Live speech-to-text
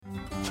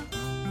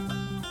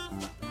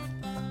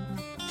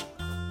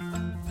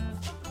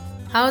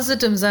How's it,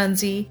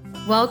 Mzansi?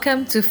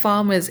 Welcome to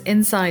Farmers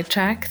Inside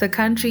Track, the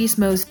country's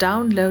most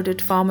downloaded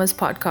farmers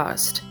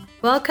podcast.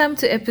 Welcome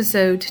to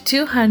episode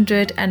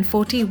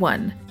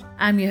 241.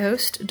 I'm your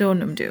host,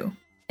 Donumdu.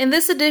 In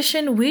this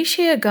edition, we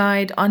share a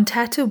guide on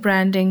tattoo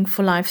branding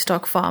for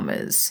livestock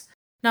farmers.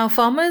 Now,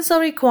 farmers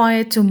are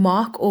required to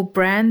mark or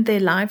brand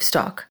their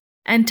livestock,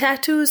 and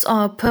tattoos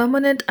are a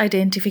permanent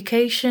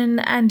identification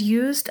and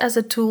used as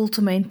a tool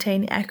to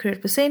maintain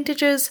accurate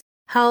percentages,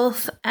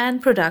 health,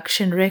 and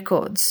production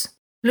records.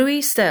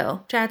 Louis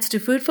Styl chats to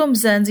Food For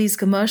Mzansi's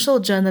commercial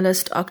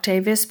journalist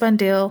Octavia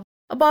Spandiel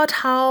about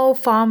how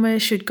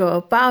farmers should go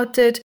about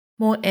it,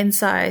 more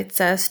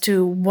insights as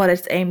to what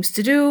it aims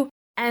to do,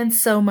 and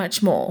so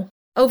much more.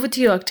 Over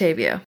to you,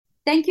 Octavia.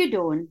 Thank you,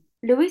 Dawn.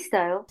 Louis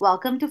Styl,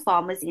 welcome to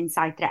Farmers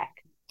Inside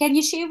Track. Can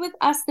you share with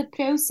us the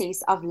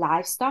process of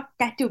livestock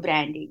tattoo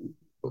branding?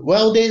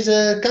 Well, there's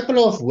a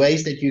couple of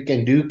ways that you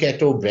can do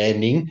cattle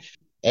branding,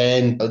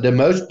 and the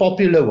most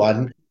popular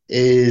one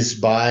is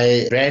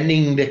by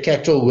branding the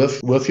cattle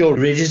with your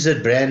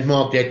registered brand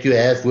mark that you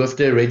have with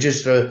the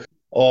Register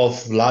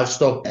of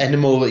Livestock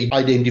Animal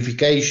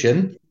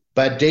Identification.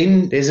 But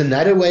then there's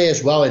another way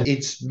as well, and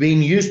it's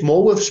been used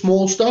more with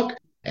small stock,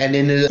 and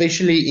then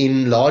especially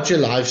in larger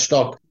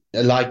livestock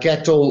like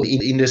cattle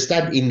in the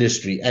stud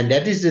industry, and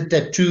that is the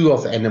tattoo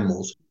of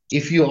animals.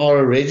 If you are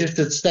a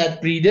registered stud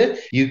breeder,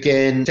 you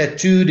can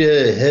tattoo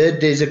the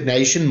herd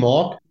designation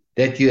mark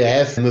that you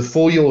have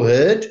for your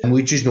herd,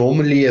 which is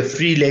normally a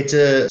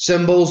 3-letter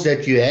symbols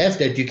that you have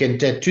that you can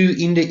tattoo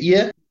in the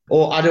ear,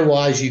 or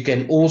otherwise you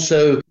can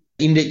also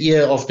in the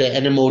ear of the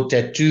animal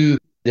tattoo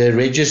the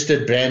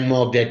registered brand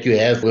mark that you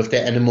have with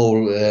the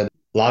animal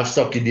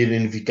livestock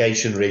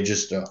identification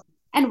register.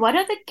 And what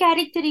are the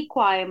character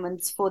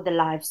requirements for the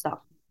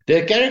livestock?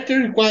 The character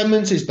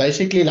requirements is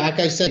basically, like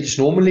I said, it's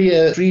normally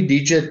a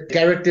 3-digit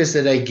characters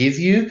that they give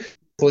you.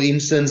 For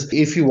instance,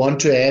 if you want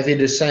to have it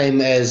the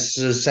same as,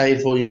 say,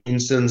 for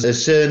instance, a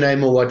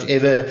surname or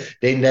whatever,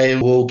 then they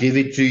will give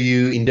it to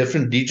you in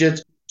different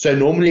digits. So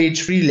normally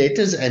it's 3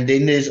 letters, and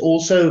then there's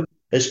also,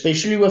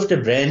 especially with the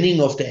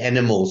branding of the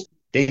animals,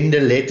 then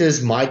the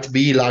letters might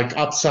be like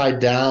upside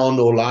down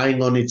or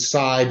lying on its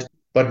side.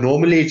 But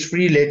normally it's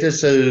 3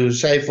 letters, so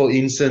say, for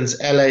instance,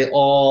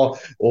 LAR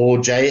or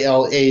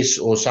JLS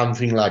or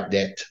something like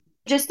that.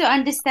 Just to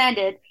understand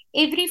it,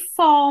 every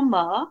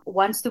farmer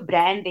wants to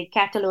brand their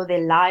cattle or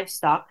their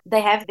livestock. They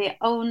have their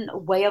own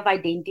way of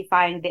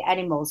identifying the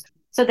animals.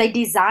 So they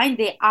design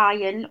their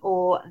iron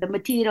or the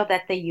material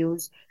that they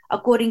use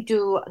according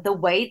to the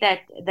way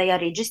that they are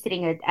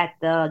registering it at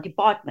the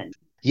department.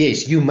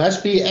 Yes, you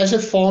must be, as a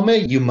farmer,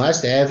 you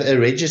must have a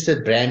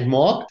registered brand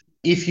mark.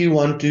 If you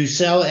want to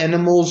sell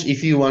animals,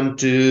 if you want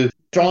to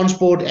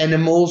transport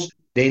animals,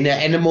 then the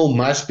animal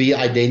must be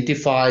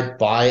identified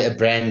by a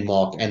brand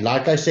mark. And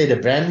like I said,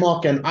 a brand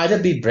mark can either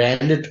be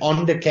branded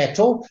on the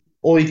cattle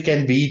or it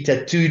can be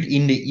tattooed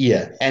in the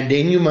ear. And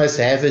then you must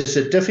have a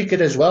certificate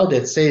as well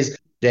that says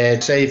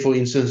that, say, for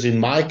instance,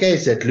 in my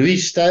case, that Louis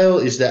Styl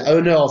is the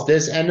owner of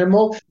this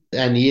animal,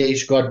 and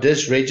he's got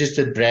this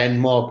registered brand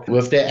mark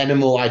with the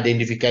animal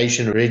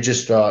identification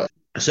register.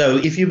 So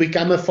if you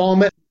become a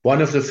farmer, one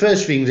of the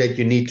first things that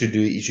you need to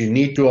do is you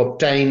need to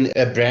obtain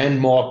a brand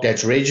mark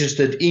that's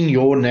registered in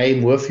your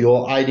name with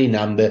your ID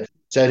number,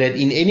 so that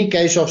in any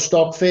case of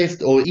stock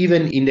theft or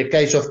even in the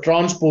case of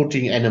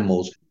transporting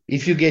animals,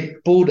 if you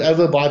get pulled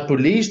over by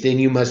police, then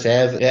you must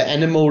have an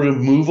animal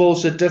removal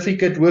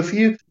certificate with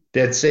you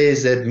that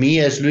says that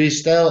me as Louis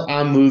Styl,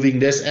 I'm moving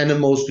this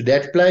animals to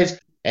that place,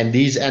 and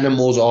these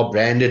animals are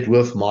branded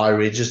with my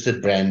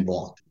registered brand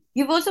mark.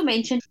 You've also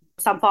mentioned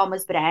some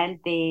farmers brand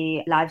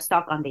their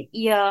livestock on their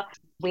ear.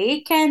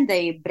 Where can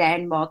they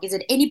brand mark? Is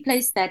it any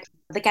place that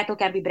the cattle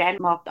can be brand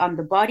marked on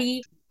the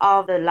body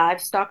of the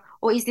livestock,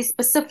 or is there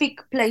specific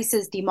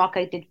places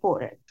demarcated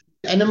for it?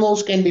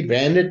 Animals can be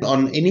branded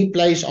on any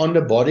place on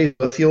the body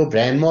with your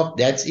brand mark.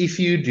 That's if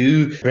you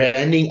do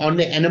branding on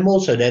the animal,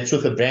 so that's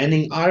with a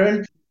branding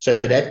iron. So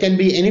that can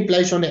be any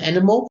place on the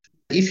animal.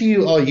 If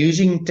you are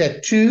using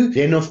tattoo,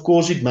 then of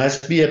course it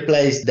must be a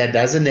place that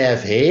doesn't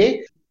have hair.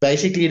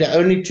 Basically, the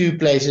only 2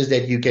 places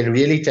that you can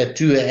really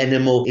tattoo an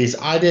animal is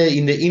either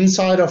in the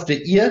inside of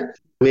the ear,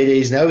 where there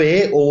is no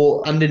hair,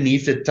 or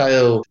underneath the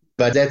tail.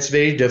 But that's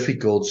very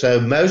difficult. So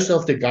most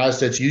of the guys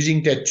that's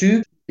using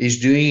tattoo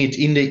is doing it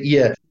in the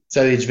ear.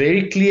 So it's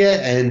very clear,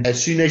 and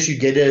as soon as you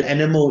get an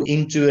animal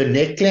into a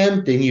neck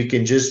clamp, then you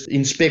can just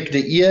inspect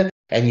the ear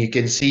and you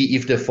can see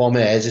if the farmer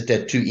has a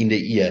tattoo in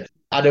the ear.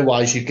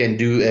 Otherwise, you can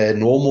do a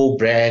normal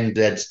brand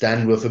that's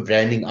done with a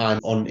branding iron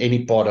on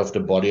any part of the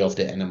body of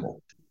the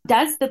animal.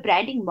 Does the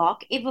branding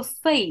mark ever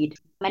fade?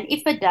 And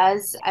if it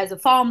does, as a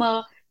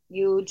farmer,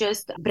 you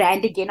just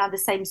brand again on the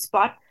same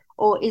spot?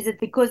 Or is it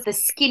because the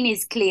skin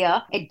is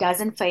clear, it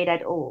doesn't fade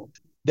at all?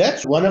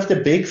 That's one of the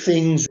big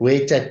things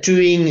where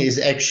tattooing is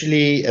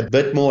actually a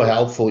bit more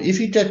helpful. If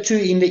you tattoo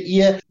in the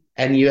ear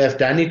and you have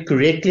done it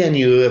correctly and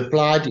you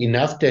applied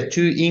enough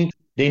tattoo ink,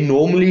 then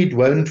normally it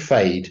won't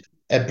fade.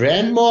 A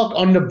brand mark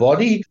on the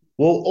body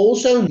will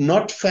also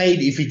not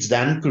fade if it's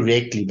done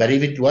correctly. But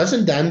if it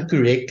wasn't done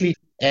correctly,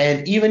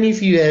 And even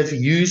if you have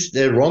used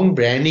the wrong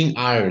branding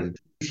iron,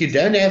 if you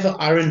don't have an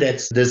iron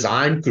that's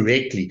designed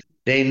correctly,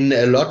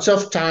 then lots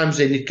of times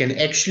then it can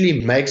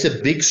actually makes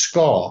a big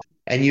scar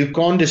and you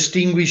can't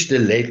distinguish the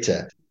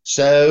letter.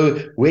 So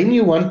when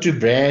you want to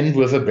brand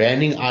with a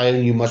branding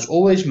iron, you must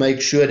always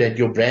make sure that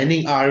your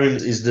branding iron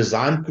is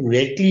designed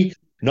correctly,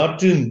 not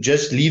to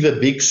just leave a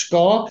big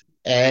scar.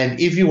 And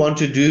if you want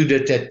to do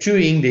the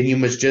tattooing, then you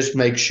must just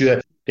make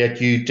sure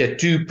that you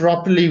tattoo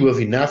properly with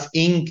enough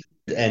ink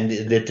and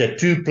the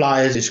tattoo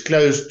pliers is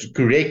closed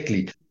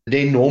correctly.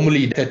 Then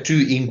normally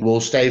tattoo ink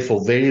will stay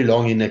for very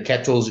long in a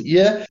cattle's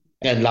ear.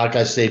 And like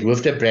I said,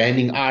 with the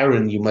branding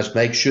iron, you must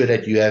make sure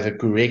that you have a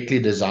correctly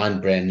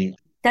designed branding.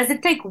 Does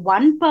it take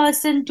one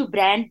person to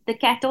brand the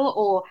cattle,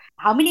 or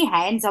how many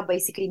hands are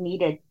basically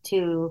needed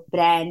to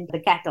brand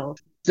the cattle?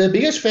 The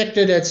biggest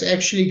factor that's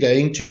actually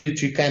going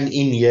to come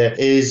in here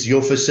is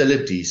your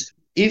facilities.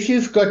 If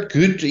you've got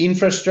good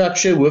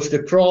infrastructure with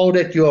the kraal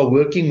that you are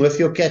working with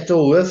your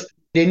cattle with,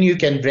 then you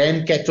can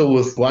brand cattle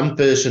with one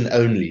person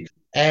only.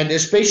 And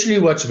especially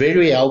what's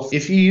very helpful,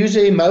 if you use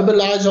an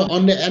immobilizer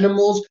on the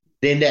animals,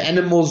 then the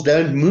animals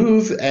don't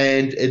move,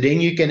 and then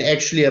you can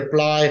actually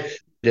apply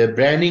the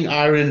branding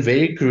iron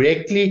very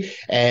correctly,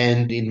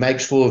 and it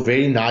makes for a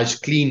very nice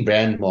clean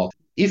brand mark.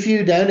 If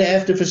you don't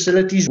have the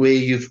facilities where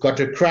you've got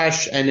a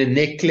crush and a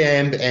neck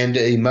clamp and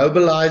an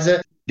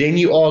immobilizer, then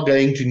you are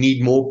going to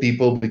need more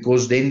people,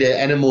 because then the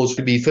animals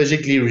will be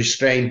physically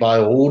restrained by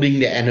holding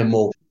the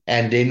animal,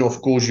 and then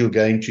of course you're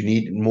going to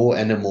need more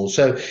animals.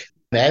 So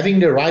having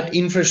the right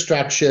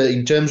infrastructure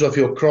in terms of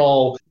your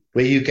kraal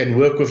where you can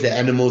work with the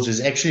animals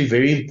is actually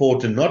very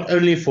important, not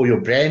only for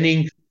your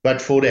branding, but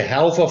for the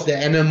health of the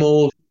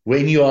animal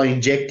when you are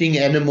injecting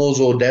animals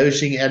or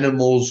dosing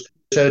animals.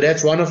 So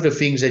that's one of the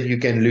things that you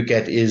can look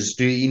at, is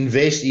to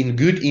invest in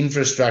good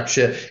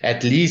infrastructure,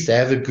 at least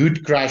have a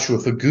good crush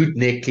with a good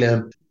neck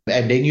clamp,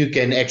 and then you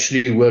can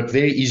actually work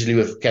very easily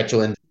with cattle,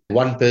 and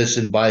one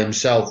person by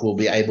himself will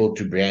be able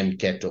to brand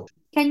cattle.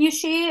 Can you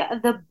share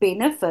the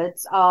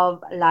benefits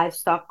of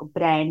livestock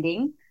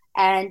branding?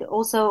 And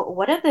also,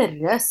 what are the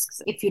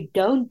risks if you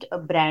don't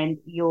brand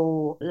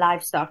your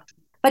livestock?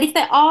 But if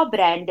they are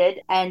branded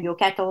and your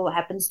cattle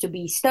happens to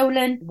be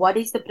stolen, what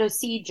is the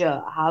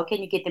procedure? How can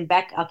you get them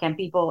back? Or can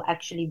people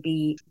actually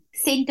be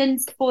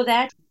sentenced for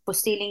that, for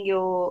stealing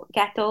your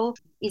cattle?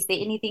 Is there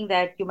anything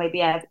that you maybe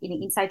have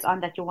any insights on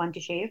that you want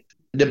to share?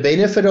 The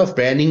benefit of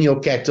branding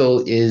your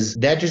cattle is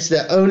that it's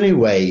the only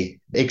way,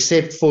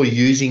 except for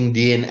using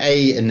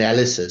DNA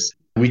analysis,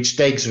 which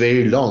takes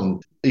very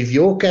long. If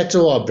your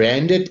cattle are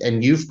branded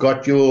and you've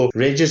got your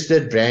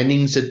registered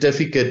branding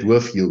certificate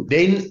with you,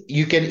 then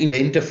you can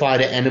identify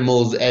the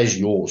animals as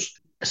yours.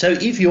 So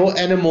if your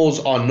animals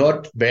are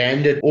not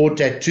branded or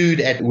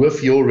tattooed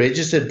with your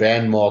registered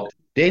brand mark,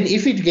 then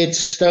if it gets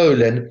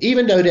stolen,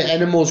 even though the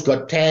animals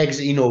got tags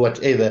in or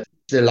whatever,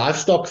 the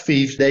livestock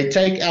thieves, they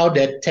take out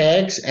that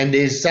tags, and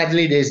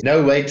there's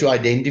no way to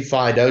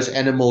identify those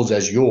animals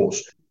as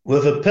yours.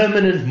 With a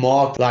permanent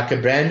mark, like a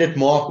branded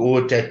mark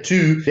or a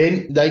tattoo,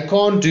 then they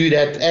can't do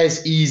that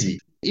as easy.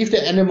 If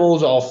the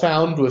animals are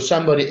found with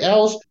somebody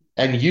else,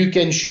 and you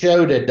can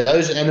show that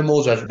those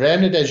animals are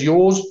branded as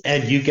yours,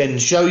 and you can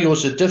show your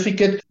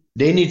certificate,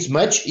 then it's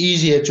much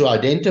easier to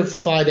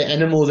identify the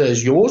animals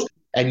as yours,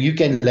 and you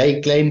can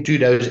lay claim to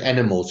those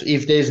animals.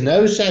 If there's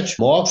no such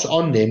marks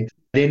on them,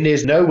 then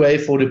there's no way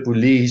for the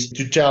police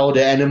to tell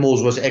the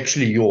animals was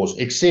actually yours,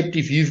 except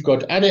if you've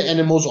got other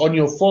animals on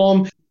your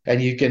farm and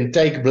you can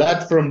take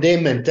blood from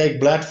them and take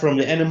blood from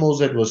the animals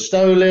that was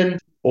stolen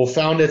or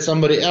found at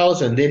somebody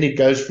else, and then it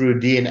goes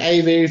through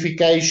DNA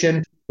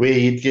verification where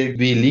it can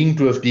be linked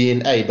with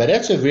DNA. But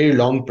that's a very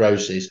long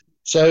process.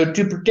 So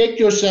to protect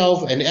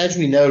yourself, and as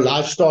we know,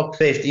 livestock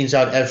theft in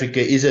South Africa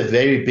is a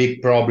very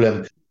big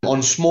problem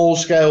on small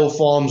scale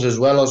farms as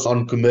well as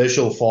on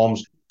commercial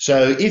farms.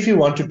 So if you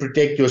want to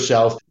protect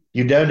yourself,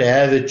 you don't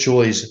have a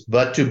choice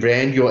but to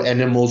brand your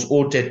animals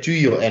or tattoo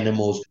your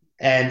animals.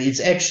 And it's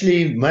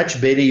actually much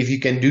better if you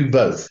can do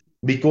both,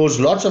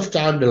 because lots of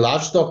time the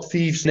livestock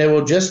thieves, they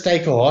will just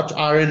take a hot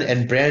iron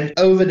and brand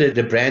over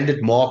the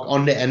branded mark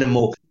on the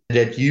animal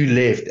that you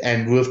left.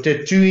 And with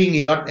tattooing,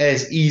 it's not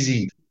as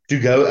easy to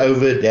go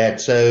over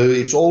that. So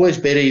it's always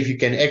better if you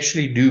can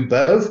actually do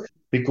both,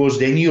 because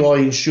then you are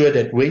ensured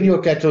that when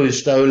your cattle is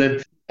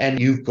stolen, and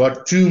you've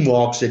got two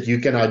marks that you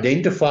can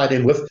identify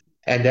them with,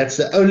 and that's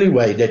the only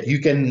way that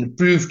you can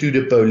prove to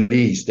the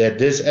police that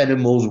this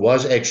animal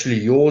was actually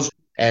yours,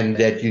 and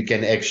that you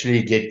can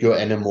actually get your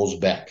animals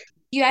back.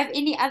 Do you have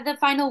any other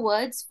final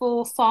words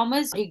for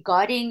farmers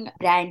regarding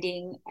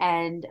branding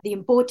and the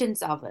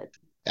importance of it?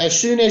 As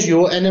soon as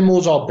your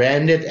animals are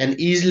branded and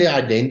easily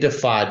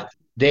identified,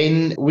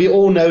 then we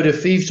all know the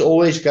thieves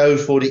always go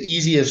for the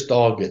easiest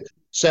target.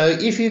 So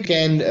if you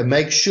can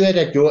make sure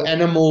that your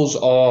animals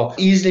are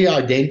easily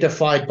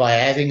identified by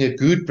having a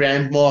good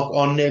brand mark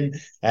on them,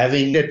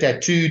 having a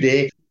tattoo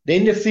there,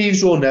 then the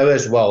thieves will know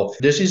as well.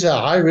 This is a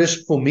high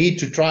risk for me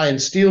to try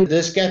and steal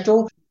this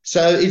cattle.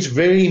 So it's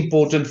very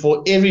important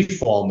for every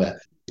farmer,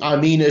 I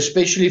mean,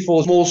 especially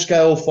for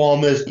small-scale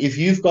farmers, if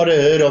you've got a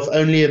herd of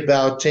only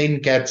about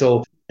 10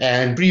 cattle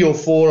and 3 or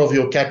 4 of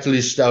your cattle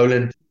is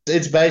stolen,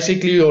 it's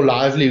basically your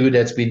livelihood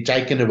that's been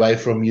taken away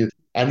from you.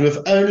 And with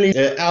only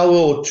an hour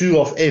or two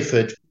of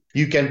effort,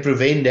 you can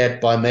prevent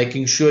that by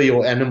making sure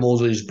your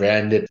animals is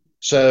branded.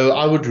 So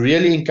I would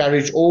really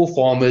encourage all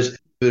farmers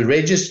to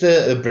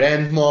register a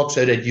brand mark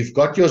so that you've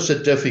got your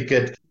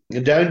certificate.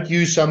 Don't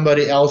use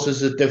somebody else's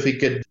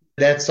certificate.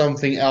 That's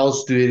something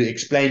else to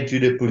explain to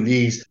the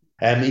police.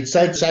 It's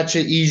such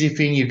an easy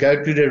thing. You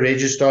go to the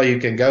registrar, you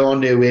can go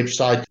on their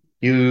website,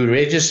 you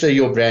register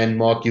your brand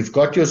mark, you've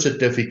got your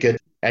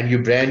certificate, and you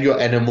brand your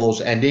animals,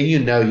 and then you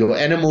know your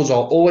animals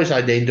are always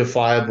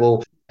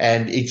identifiable,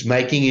 and it's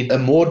making it a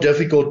more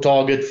difficult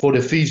target for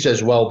the thieves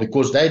as well,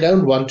 because they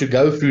don't want to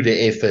go through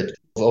the effort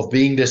of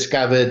being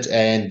discovered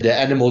and the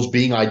animals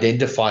being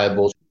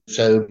identifiable.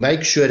 So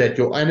make sure that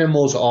your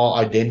animals are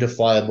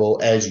identifiable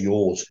as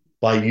yours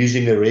by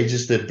using a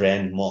registered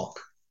brand mark.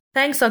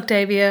 Thanks,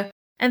 Octavia.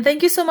 And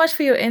thank you so much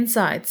for your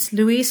insights,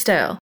 Louis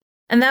Styl.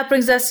 And that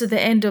brings us to the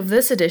end of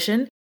this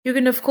edition. You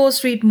can, of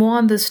course, read more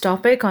on this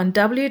topic on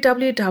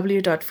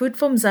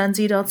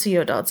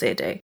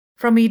www.foodformzansi.co.za.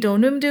 From me,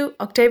 Donumdu,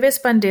 Octavia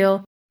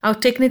Spandiel, our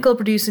technical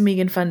producer,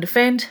 Megan van der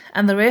Vent,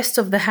 and the rest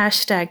of the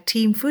hashtag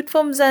Team Food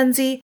For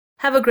Mzansi,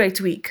 have a great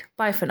week.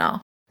 Bye for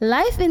now.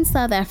 Life in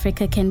South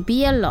Africa can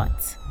be a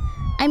lot.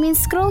 I mean,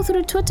 scroll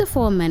through Twitter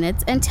for a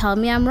minute and tell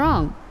me I'm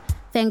wrong.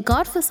 Thank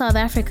God for South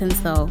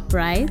Africans though,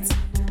 right?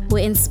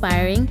 We're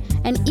inspiring,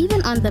 and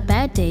even on the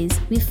bad days,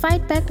 we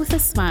fight back with a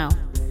smile.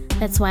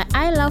 That's why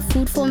I love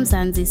Food For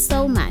Mzansi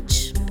so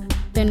much.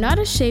 They're not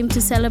ashamed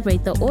to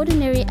celebrate the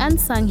ordinary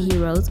unsung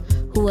heroes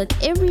who work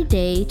every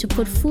day to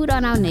put food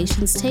on our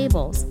nation's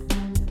tables.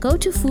 Go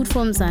to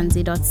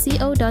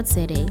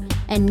foodformzansi.co.za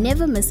and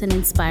never miss an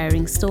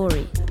inspiring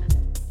story.